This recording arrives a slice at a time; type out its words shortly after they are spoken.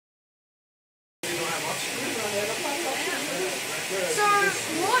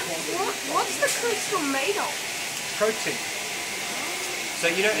crystal made of? Protein. So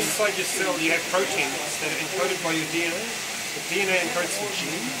you know inside your cell you have proteins that are encoded by your DNA. The DNA encodes for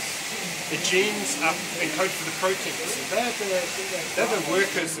genes. The genes are encoded for the proteins. They're the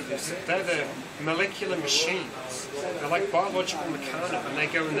workers of this. They're the molecular machines. They're like biological mechanisms, and they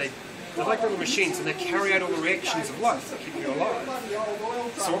go and they're like little machines, and they carry out all the reactions of life that keep you alive.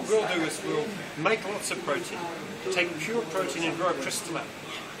 So what we'll do is we'll make lots of protein, take pure protein and grow a crystal out.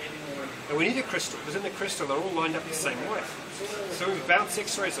 And we need a crystal, because in the crystal they're all lined up the same way. So we bounce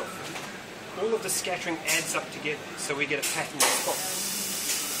X-rays off them. All of the scattering adds up together, so we get a pattern of spots.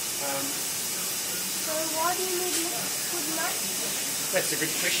 So why do you need liquid nitrogen? That's a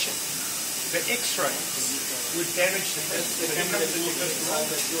good question. The X-rays would damage the crystal. So here comes the new crystal.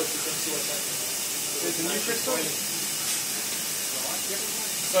 There's a new crystal.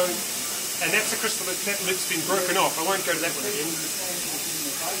 So, and that's a crystal that loop's been broken off. I won't go to that one again.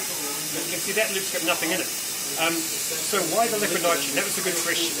 But you can see that loop's got nothing in it. So why the liquid nitrogen? That was a good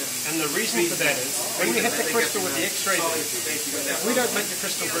question. And the reason for that is, when we hit the crystal with the X-rays, if we don't make the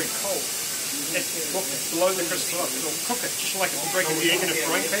crystal very cold, it will blow the crystal up. It'll cook it, just like if you break an egg in a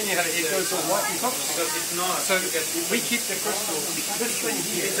frying pan, you have an egg goes all white and cooks. So we keep the crystal, this thing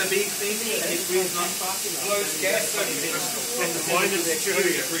here, it's a big thing, and it blows gas out of the crystal at minus 200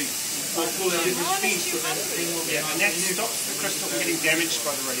 degrees. Or pull out the speed, so then the thing will be and that stops the crystal from getting damaged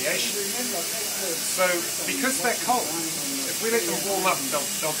by the radiation. So because they're cold, if we let them warm up, they'll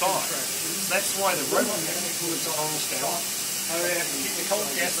die. So that's why the robot has to pull its tongs down. And they have to keep the cold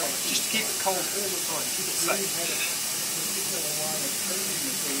gas on it, just to keep it cold all the time, keep it safe.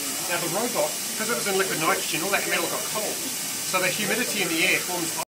 Now the robot, because it was in liquid nitrogen, all that metal got cold. So the humidity in the air forms